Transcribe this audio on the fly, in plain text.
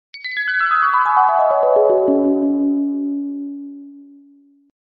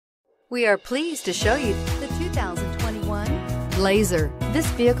We are pleased to show you the 2021 Blazer. This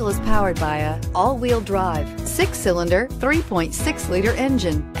vehicle is powered by a all-wheel drive, 6-cylinder, 3.6-liter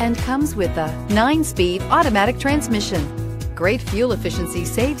engine and comes with a 9-speed automatic transmission. Great fuel efficiency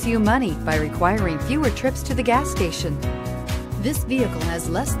saves you money by requiring fewer trips to the gas station. This vehicle has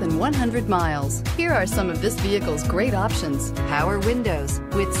less than 100 miles. Here are some of this vehicle's great options: power windows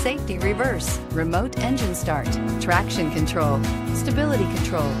with safety reverse, remote engine start, traction control, stability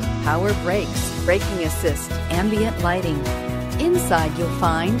control, power brakes, braking assist, ambient lighting. Inside you'll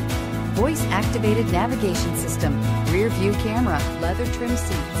find voice-activated navigation system, rear view camera, leather trim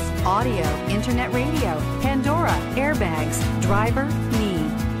seats, audio, internet radio, Pandora, airbags, driver,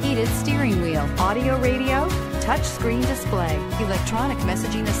 knee, heated steering wheel, audio radio, touchscreen display, electronic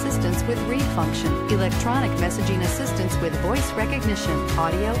messaging assistance with read function, electronic messaging assistance with voice recognition,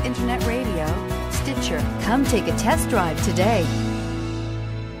 audio, internet radio, Stitcher. Come take a test drive today.